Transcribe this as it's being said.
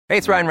Hey,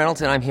 it's Ryan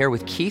Reynolds, and I'm here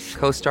with Keith,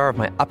 co-star of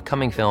my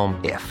upcoming film,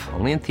 If,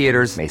 only in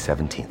theaters May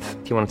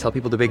 17th. Do you want to tell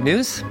people the big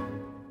news?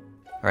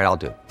 All right, I'll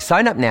do it.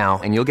 Sign up now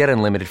and you'll get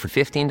unlimited for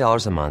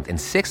 $15 a month and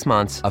 6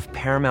 months of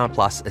Paramount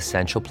Plus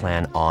Essential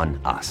Plan on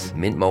us.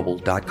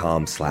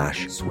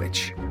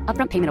 MintMobile.com/switch.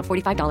 Upfront payment of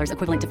 $45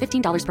 equivalent to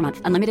 $15 per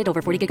month. Unlimited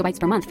over 40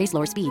 gigabytes per month. Face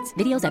lower speeds.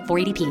 Videos at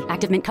 480p.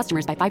 Active Mint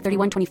customers by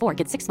 531.24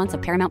 get 6 months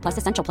of Paramount Plus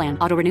Essential Plan.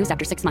 Auto renews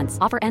after 6 months.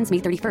 Offer ends May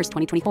 31st,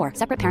 2024.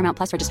 Separate Paramount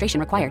Plus registration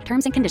required.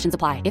 Terms and conditions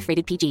apply if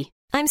rated PG.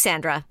 I'm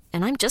Sandra,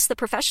 and I'm just the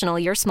professional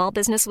your small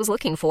business was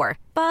looking for.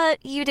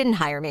 But you didn't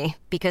hire me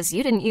because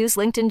you didn't use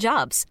LinkedIn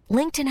Jobs.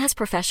 LinkedIn has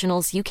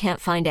professionals you can't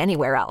find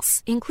anywhere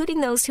else,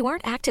 including those who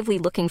aren't actively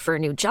looking for a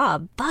new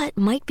job, but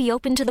might be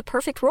open to the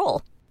perfect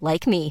role,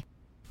 like me.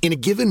 In a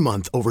given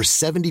month, over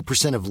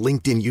 70% of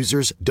LinkedIn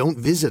users don't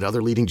visit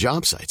other leading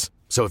job sites.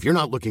 So if you're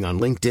not looking on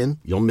LinkedIn,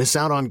 you'll miss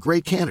out on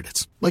great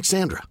candidates like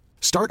Sandra.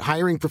 Start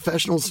hiring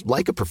professionals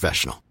like a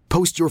professional.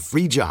 Post your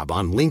free job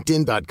on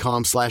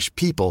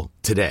linkedin.com/people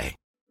today.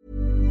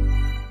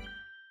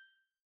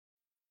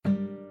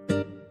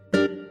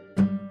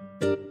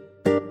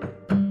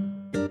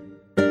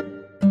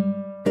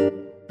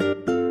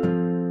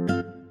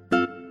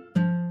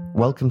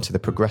 Welcome to the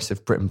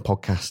Progressive Britain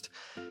podcast.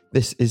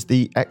 This is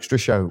the extra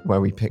show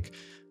where we pick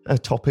a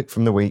topic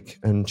from the week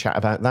and chat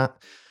about that.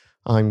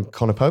 I'm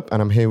Connor Pope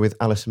and I'm here with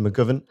Alison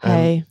McGovern.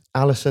 Hey.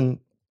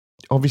 Alison,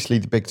 obviously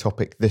the big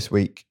topic this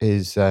week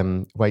is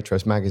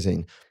Waitrose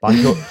magazine. But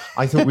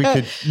I thought we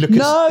could look at...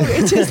 No,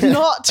 it is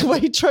not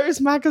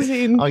Waitrose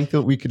magazine. I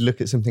thought we could look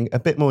at something a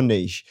bit more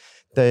niche.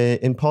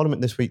 In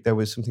Parliament this week, there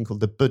was something called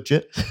the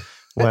budget,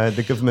 where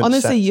the government...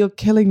 Honestly, you're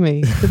killing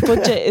me. The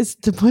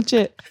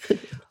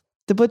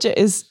budget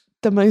is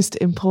the most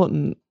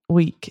important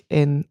week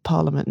in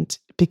Parliament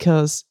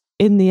because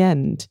in the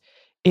end,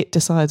 it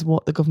decides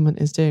what the government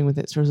is doing with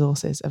its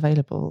resources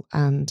available.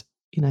 And,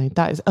 you know,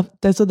 that is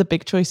there's other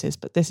big choices,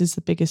 but this is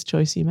the biggest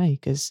choice you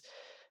make as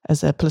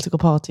a political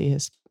party,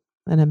 as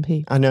an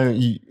MP. I know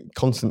you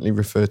constantly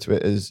refer to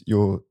it as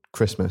your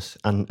Christmas.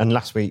 And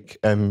last week,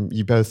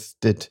 you both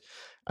did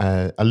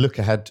a look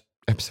ahead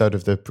episode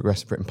of the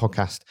Progressive Britain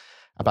podcast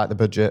about the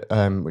budget,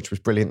 which was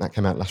brilliant. That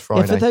came out last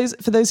Friday. Yeah,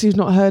 for those who've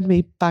not heard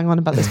me bang on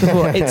about this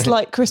before, it's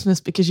like Christmas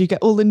because you get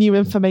all the new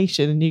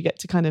information and you get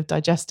to kind of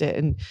digest it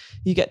and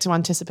you get to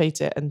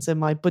anticipate it. And so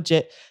my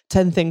budget,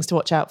 10 things to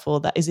watch out for,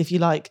 that is, if you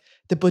like,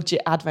 the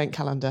budget advent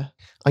calendar.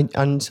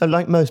 And so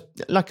like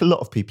a lot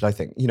of people, I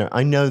think, you know,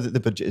 I know that the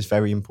budget is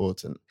very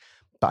important,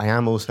 but I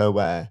am also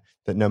aware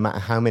that no matter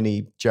how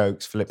many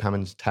jokes Philip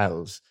Hammond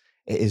tells,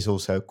 it is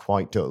also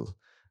quite dull.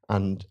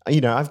 And,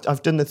 you know,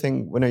 I've done the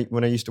thing when I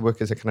used to work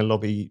as a kind of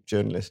lobby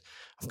journalist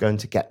of going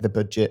to get the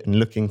budget and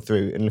looking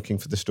through and looking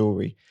for the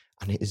story.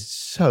 And it is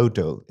so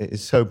dull. It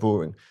is so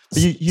boring.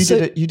 But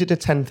you did a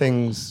 10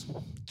 things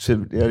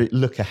to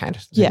look ahead,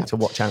 to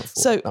watch out for.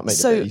 So that made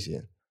it a bit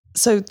easier.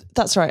 So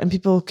that's right. And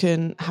people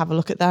can have a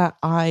look at that.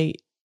 I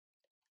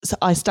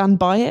stand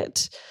by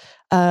it.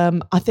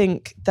 I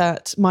think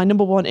that my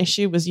number one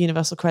issue was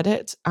universal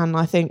credit. And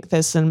I think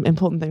there's some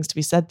important things to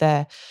be said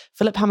there.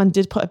 Philip Hammond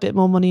did put a bit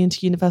more money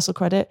into universal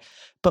credit.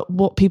 But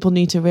what people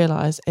need to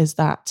realise is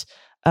that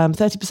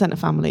 30% of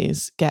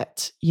families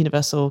get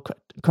universal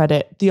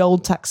credit. The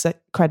old tax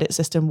credit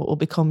system will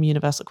become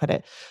universal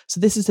credit. So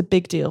this is a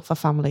big deal for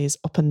families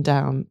up and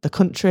down the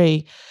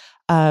country.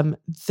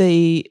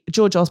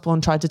 George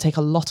Osborne tried to take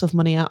a lot of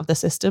money out of the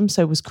system,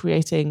 so was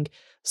creating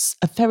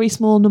a very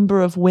small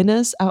number of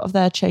winners out of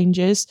their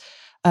changes,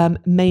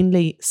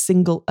 mainly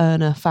single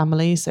earner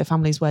families, so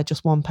families where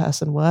just one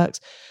person works,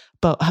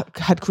 but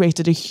had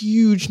created a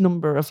huge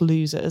number of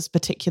losers,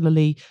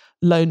 particularly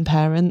lone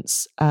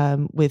parents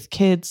with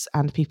kids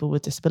and people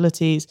with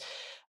disabilities.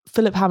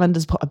 Philip Hammond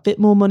has put a bit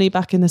more money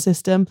back in the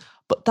system,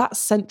 but that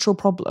central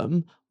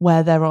problem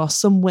where there are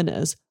some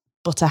winners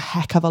but a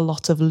heck of a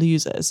lot of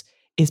losers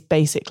is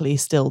basically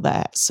still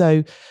there.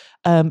 So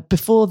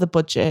before the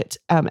budget,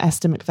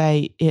 Esther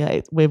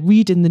McVey, we're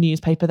reading the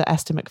newspaper that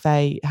Esther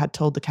McVey had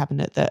told the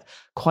cabinet that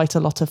quite a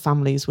lot of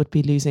families would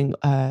be losing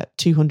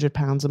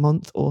 £200 a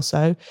month or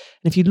so. And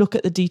if you look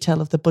at the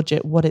detail of the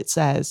budget, what it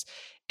says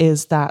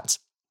is that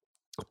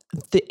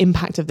the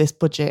impact of this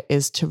budget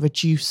is to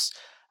reduce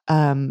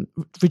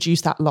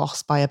that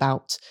loss by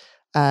about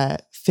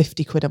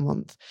 50 quid a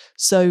month.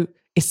 So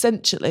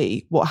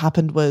essentially what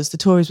happened was the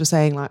Tories were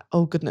saying like,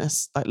 oh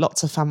goodness, like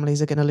lots of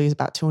families are going to lose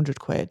about 200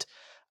 quid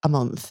a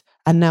month.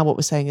 And now what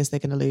we're saying is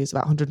they're going to lose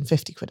about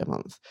 150 quid a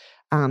month.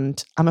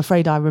 And I'm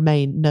afraid I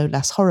remain no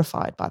less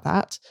horrified by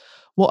that.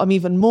 What I'm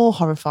even more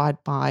horrified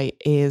by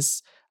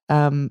is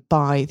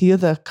by the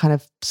other kind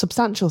of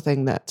substantial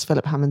thing that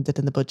Philip Hammond did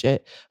in the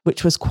budget,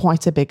 which was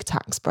quite a big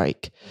tax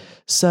break.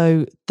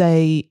 So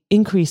they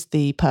increased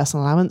the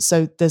personal allowance.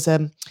 So there's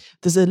a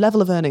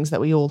level of earnings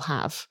that we all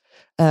have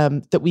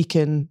that we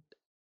can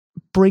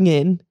bring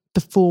in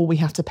before we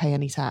have to pay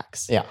any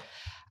tax. Yeah.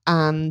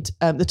 And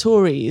the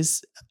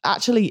Tories,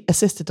 actually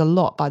assisted a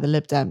lot by the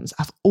Lib Dems,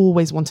 have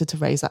always wanted to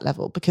raise that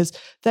level because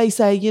they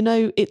say, you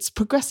know, it's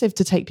progressive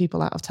to take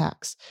people out of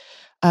tax.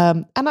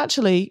 And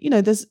actually,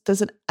 there's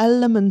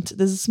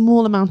a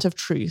small amount of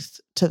truth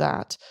to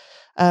that.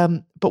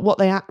 But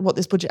what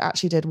this budget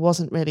actually did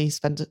wasn't really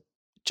spend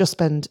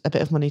a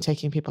bit of money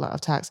taking people out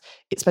of tax.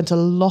 It spent a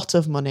lot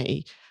of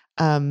money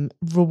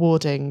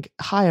rewarding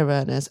higher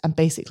earners and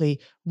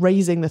basically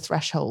raising the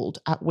threshold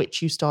at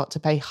which you start to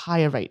pay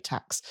higher rate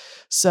tax.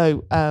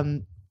 So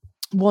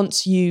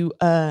once you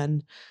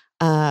earn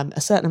a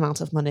certain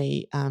amount of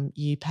money,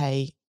 you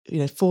pay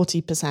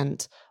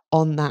 40%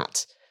 on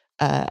that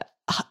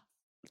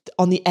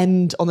on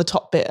the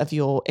top bit of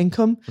your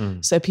income.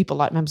 So people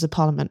like members of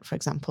parliament, for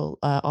example,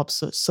 are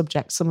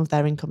subject, some of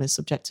their income is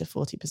subject to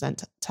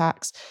 40%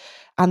 tax.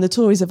 And the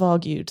Tories have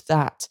argued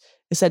that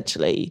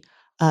essentially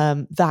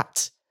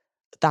that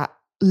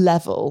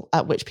level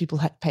at which people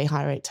pay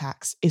higher rate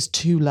tax is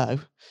too low.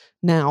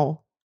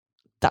 Now,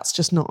 that's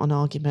just not an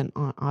argument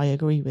I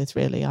agree with,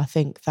 really. I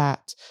think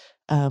that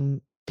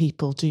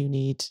people do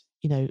need,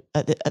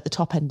 at the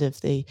top end of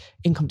the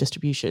income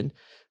distribution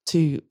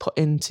to put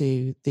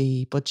into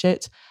the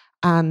budget.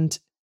 And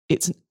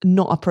it's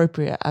not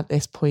appropriate at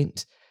this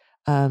point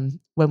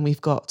when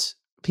we've got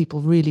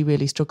people really,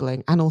 really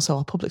struggling and also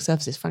our public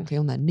services, frankly,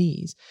 on their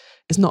knees.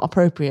 It's not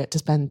appropriate to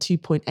spend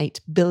 £2.8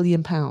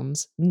 billion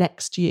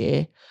next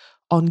year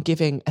on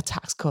giving a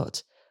tax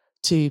cut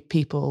to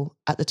people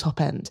at the top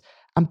end.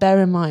 And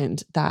bear in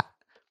mind that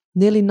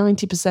nearly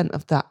 90%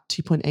 of that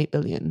 2.8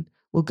 billion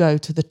will go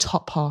to the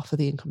top half of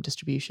the income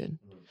distribution.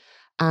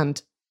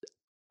 And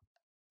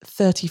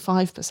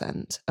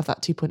 35% of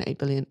that 2.8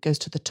 billion goes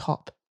to the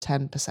top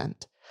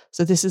 10%.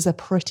 So this is a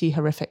pretty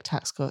horrific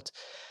tax cut.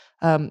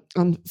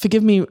 And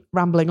forgive me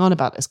rambling on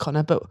about this,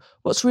 Connor, but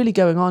what's really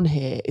going on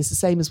here is the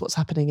same as what's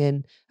happening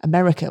in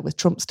America with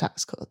Trump's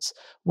tax cuts,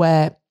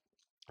 where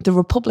the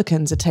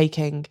Republicans are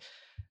taking,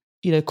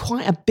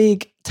 quite a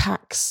big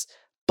tax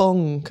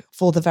bung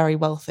for the very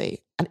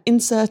wealthy and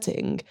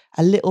inserting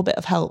a little bit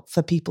of help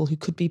for people who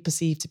could be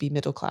perceived to be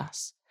middle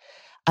class.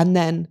 And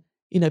then,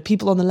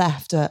 people on the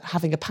left are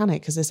having a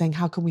panic because they're saying,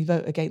 how can we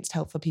vote against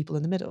help for people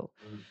in the middle?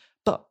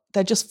 But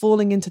they're just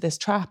falling into this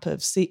trap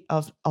of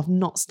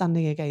not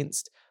standing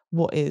against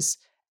what is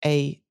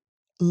a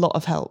lot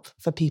of help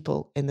for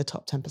people in the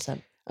top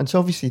 10%. And so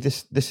obviously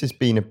this has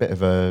been a bit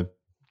of a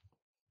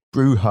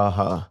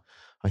brouhaha,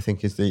 I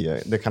think is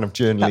the kind of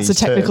journalese That's a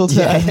technical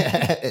term.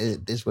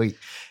 This week.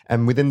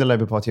 And within the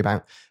Labour Party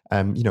about,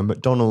 John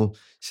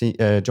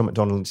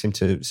McDonnell seemed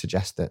to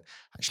suggest that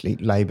actually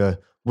Labour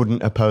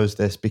wouldn't oppose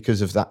this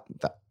because of that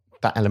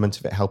element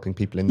of it helping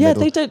people in the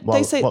middle. Yeah, they don't.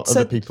 They say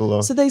other people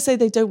are. So they say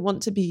they don't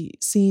want to be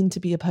seen to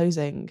be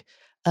opposing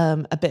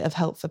a bit of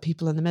help for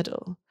people in the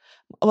middle.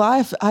 Well,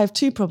 I have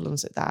two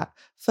problems with that.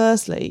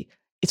 Firstly,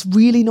 it's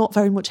really not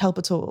very much help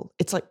at all.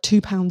 It's like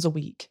 £2 a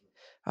week,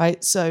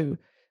 right? So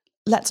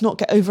let's not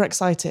get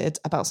overexcited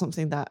about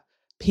something that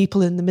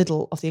people in the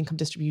middle of the income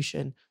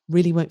distribution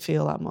really won't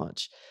feel that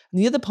much.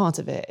 And the other part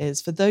of it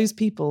is for those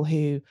people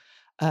who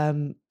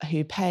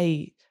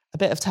pay a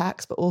bit of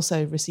tax, but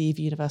also receive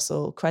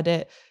universal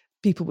credit,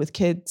 people with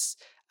kids,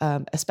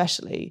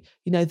 especially,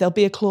 there'll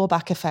be a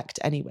clawback effect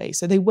anyway.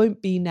 So they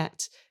won't be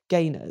net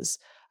gainers.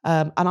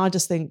 And I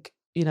just think,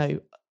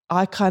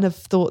 I kind of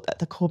thought that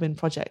the Corbyn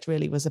project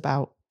really was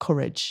about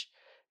courage.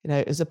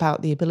 It was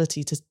about the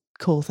ability to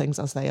call things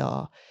as they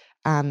are.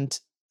 And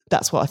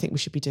that's what I think we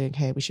should be doing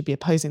here. We should be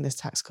opposing this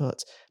tax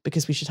cut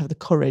because we should have the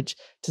courage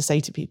to say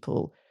to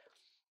people,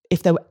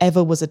 if there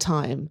ever was a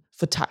time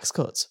for tax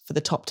cuts for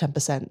the top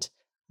 10%,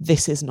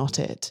 this is not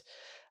it.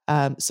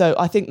 So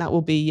I think that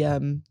will be,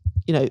 there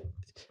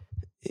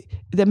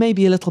may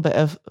be a little bit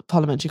of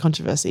parliamentary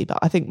controversy, but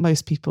I think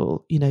most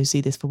people,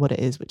 see this for what it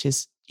is, which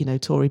is,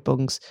 Tory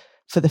bungs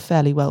for the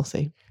fairly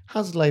wealthy.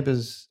 Has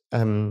Labour's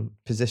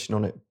position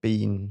on it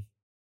been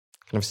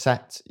kind of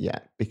set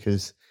yet?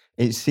 Because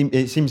it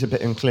seems a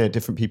bit unclear.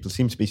 Different people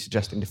seem to be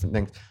suggesting different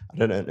things. I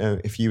don't know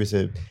if you as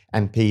a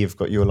MP have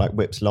got your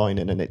whips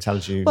lining and it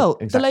tells you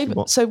exactly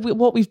what. So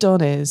what we've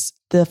done is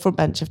the front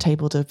bench have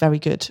tabled a very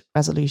good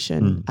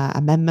resolution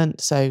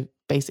amendment. So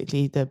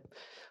basically the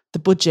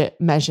budget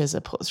measures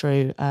are put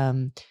through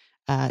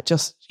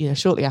just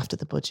shortly after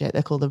the budget.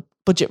 They're called the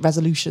budget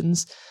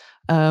resolutions.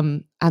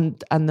 And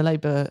the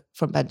Labour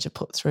front bench have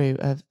put through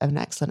an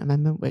excellent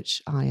amendment,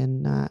 which I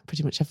and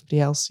pretty much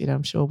everybody else,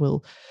 I'm sure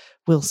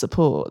will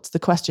support. The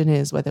question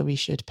is whether we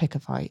should pick a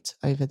fight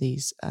over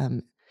these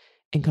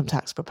income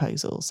tax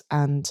proposals.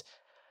 And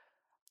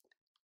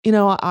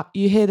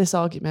you hear this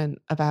argument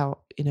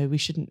about we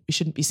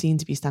shouldn't be seen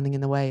to be standing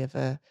in the way of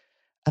a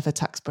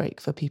tax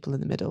break for people in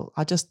the middle.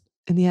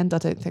 In the end, I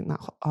don't think that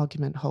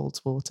argument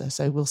holds water.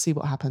 So we'll see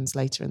what happens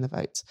later in the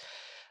vote.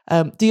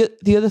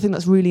 The other thing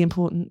that's really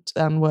important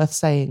and worth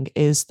saying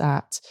is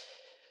that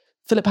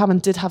Philip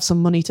Hammond did have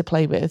some money to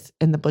play with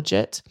in the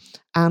budget,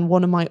 and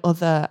one of my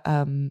other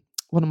 10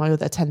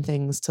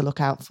 things to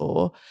look out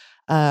for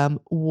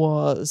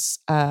was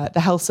the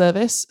health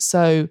service.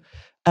 So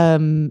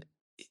the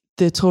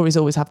Tories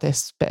always have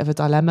this bit of a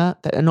dilemma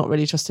that they're not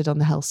really trusted on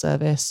the health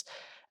service.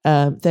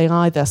 They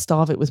either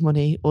starve it with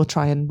money or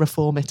try and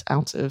reform it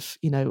out of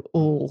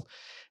all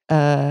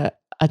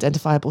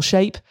identifiable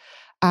shape.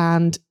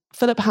 And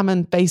Philip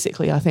Hammond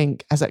basically, I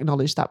think, has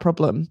acknowledged that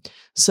problem.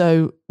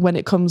 So when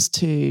it comes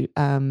to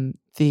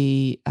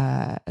the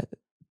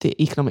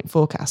economic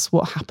forecasts,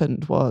 what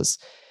happened was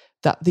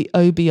that the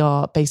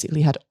OBR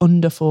basically had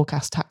under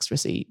forecast tax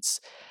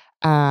receipts,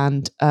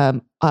 and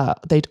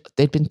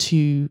they'd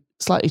been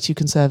slightly too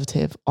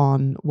conservative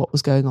on what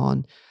was going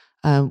on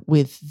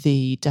with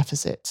the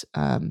deficit,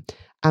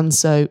 and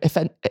so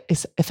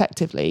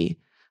effectively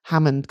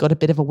Hammond got a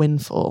bit of a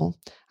windfall.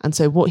 And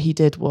so what he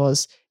did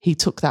was he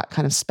took that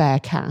kind of spare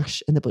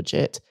cash in the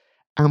budget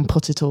and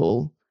put it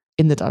all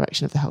in the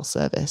direction of the health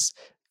service,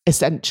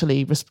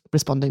 essentially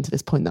responding to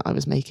this point that I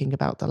was making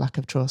about the lack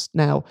of trust.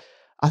 Now,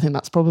 I think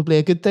that's probably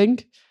a good thing.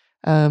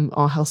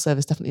 Our health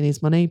service definitely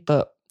needs money,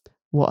 but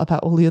what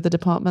about all the other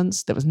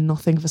departments? There was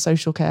nothing for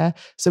social care.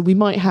 So we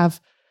might have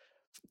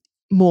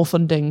more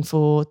funding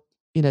for,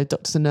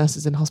 doctors and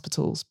nurses in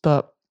hospitals,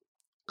 but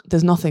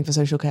there's nothing for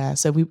social care.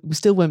 So we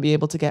still won't be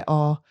able to get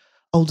our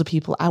older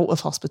people out of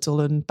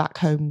hospital and back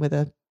home with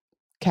a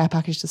care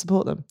package to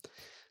support them.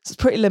 So it's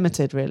pretty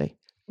limited, really.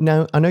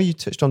 Now, I know you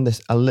touched on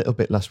this a little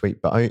bit last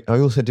week, but I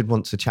also did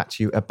want to chat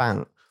to you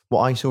about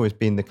what I saw as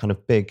being the kind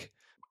of big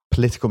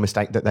political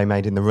mistake that they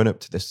made in the run-up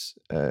to this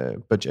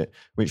budget,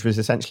 which was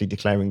essentially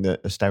declaring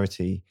that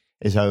austerity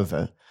is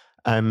over.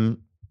 And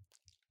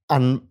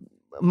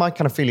my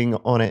kind of feeling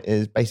on it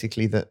is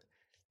basically that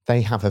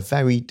they have a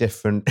very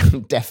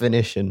different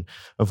definition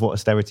of what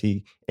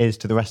austerity is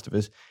to the rest of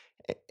us,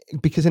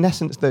 because in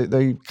essence they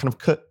kind of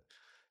cut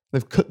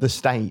the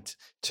state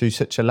to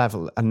such a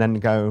level and then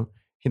go,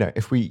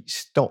 if we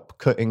stop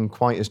cutting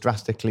quite as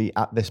drastically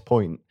at this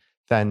point,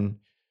 then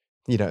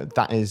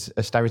that is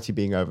austerity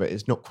being over.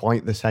 It's not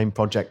quite the same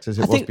project as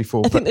it was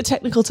before. I think the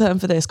technical term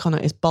for this, Connor,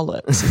 is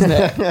bollocks, isn't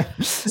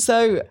it?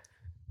 So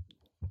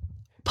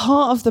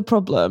part of the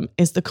problem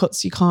is the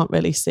cuts you can't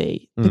really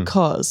see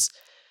because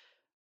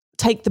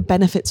take the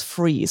benefits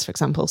freeze, for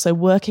example. So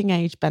working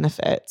age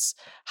benefits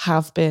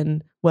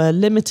were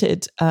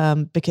limited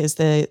because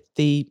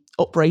the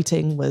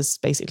uprating was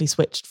basically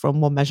switched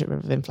from one measure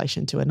of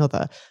inflation to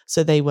another.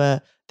 So they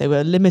were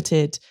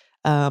limited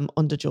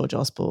under George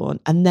Osborne.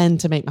 And then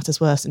to make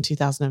matters worse, in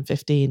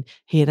 2015,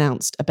 he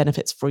announced a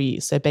benefits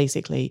freeze. So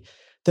basically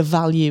the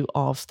value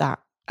of that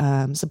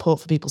support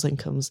for people's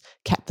incomes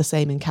kept the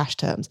same in cash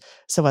terms.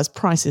 So as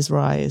prices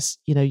rise,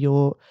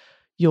 the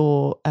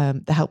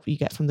help you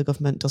get from the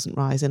government doesn't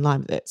rise in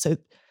line with it. So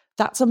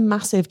that's a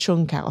massive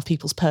chunk out of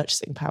people's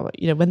purchasing power.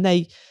 When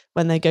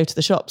they go to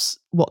the shops,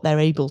 what they're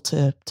able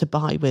to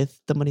buy with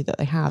the money that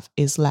they have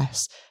is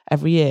less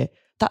every year.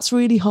 That's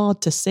really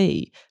hard to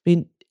see. I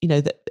mean,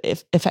 that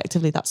if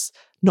effectively that's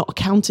not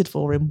accounted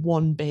for in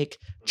one big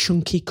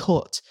chunky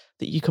cut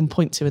that you can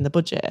point to in the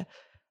budget,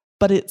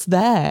 but it's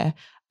there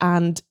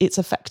and it's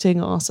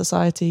affecting our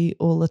society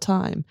all the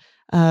time.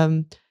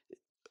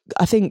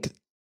 I think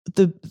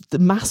the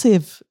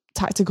massive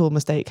tactical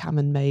mistake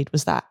Hammond made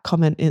was that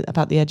comment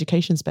about the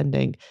education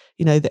spending,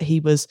 that he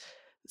was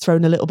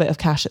throwing a little bit of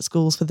cash at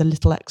schools for the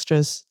little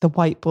extras, the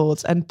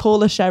whiteboards. And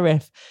Paula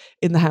Sherriff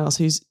in the House,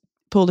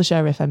 Paula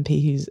Sherriff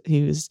MP,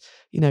 who's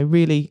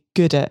really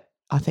good at,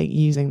 I think,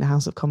 using the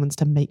House of Commons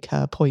to make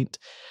her point.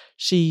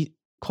 She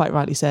quite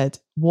rightly said,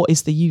 what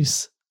is the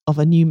use of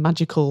a new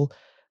magical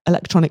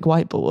electronic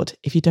whiteboard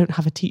if you don't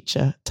have a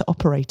teacher to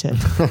operate it?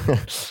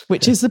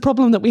 Which is the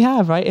problem that we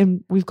have, right?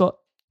 And we've got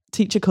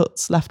teacher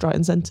cuts left, right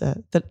and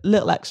centre. The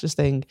little extras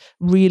thing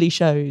really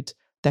showed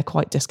they're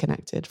quite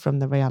disconnected from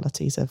the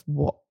realities of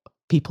what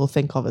people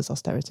think of as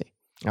austerity.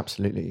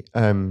 Absolutely.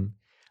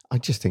 I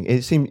just think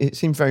it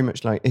seemed very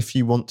much like if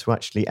you want to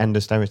actually end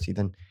austerity,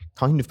 then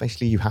kind of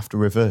basically you have to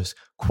reverse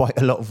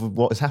quite a lot of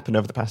what has happened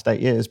over the past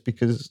 8 years,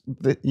 because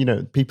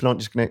people aren't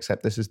just going to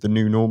accept this as the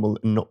new normal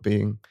and not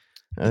being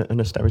an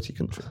austerity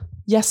country.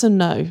 Yes and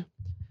no.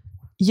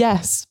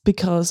 Yes,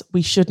 because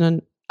we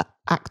shouldn't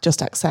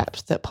just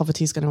accept that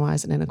poverty is going to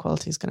rise and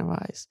inequality is going to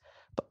rise.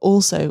 But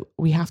also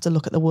we have to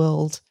look at the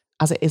world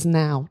as it is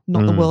now,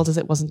 not the world as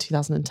it was in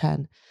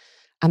 2010.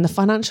 And the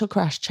financial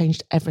crash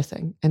changed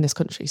everything in this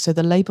country. So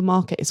the labour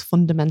market is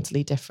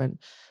fundamentally different.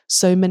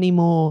 So many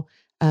more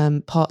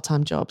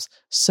part-time jobs,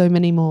 so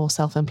many more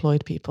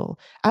self-employed people.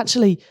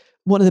 Actually,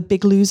 one of the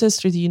big losers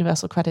through the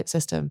universal credit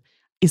system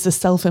is the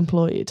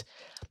self-employed.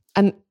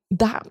 And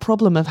that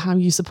problem of how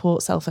you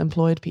support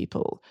self-employed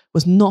people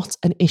was not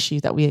an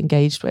issue that we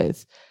engaged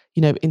with,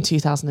 in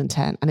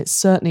 2010. And it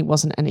certainly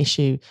wasn't an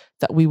issue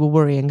that we were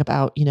worrying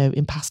about,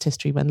 in past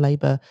history when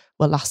Labour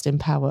were last in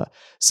power.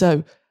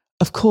 So,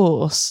 of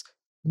course,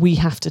 we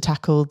have to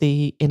tackle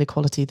the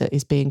inequality that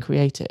is being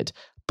created.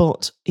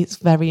 But it's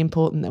very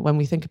important that when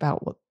we think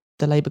about what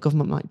the Labour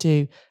government might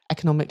do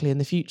economically in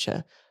the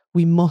future,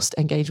 we must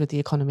engage with the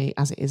economy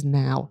as it is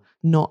now,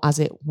 not as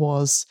it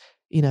was,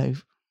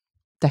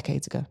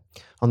 decades ago.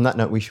 On that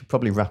note, we should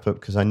probably wrap up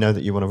because I know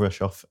that you want to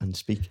rush off and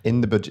speak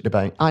in the budget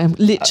debate. I am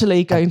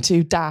literally going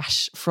to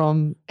dash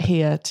from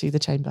here to the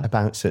chamber.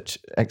 About such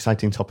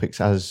exciting topics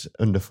as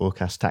under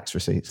forecast tax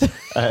receipts.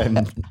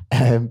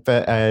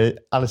 But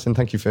Alison,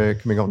 thank you for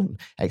coming on and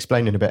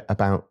explaining a bit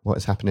about what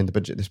has happened in the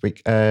budget this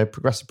week.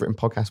 Progressive Britain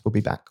podcast will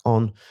be back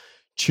on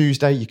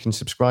Tuesday. You can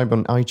subscribe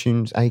on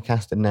iTunes,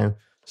 Acast, and now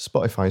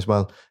Spotify as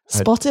well.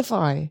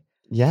 Spotify?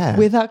 Yeah.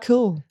 We're that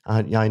cool.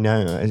 I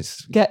know.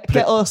 It's Get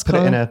us, put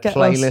it in a get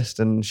playlist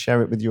and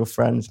share it with your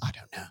friends. I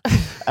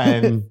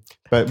don't know.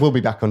 But we'll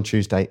be back on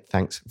Tuesday.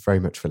 Thanks very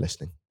much for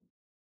listening.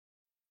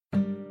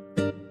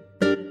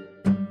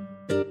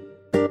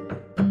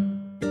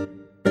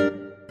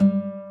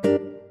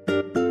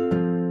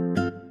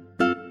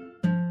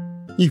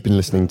 You've been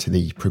listening to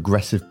the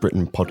Progressive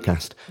Britain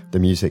podcast. The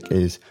music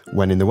is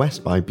When in the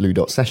West by Blue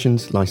Dot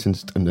Sessions,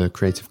 licensed under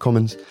Creative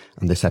Commons,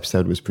 and this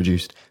episode was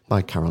produced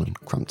by Carolyn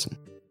Crampton.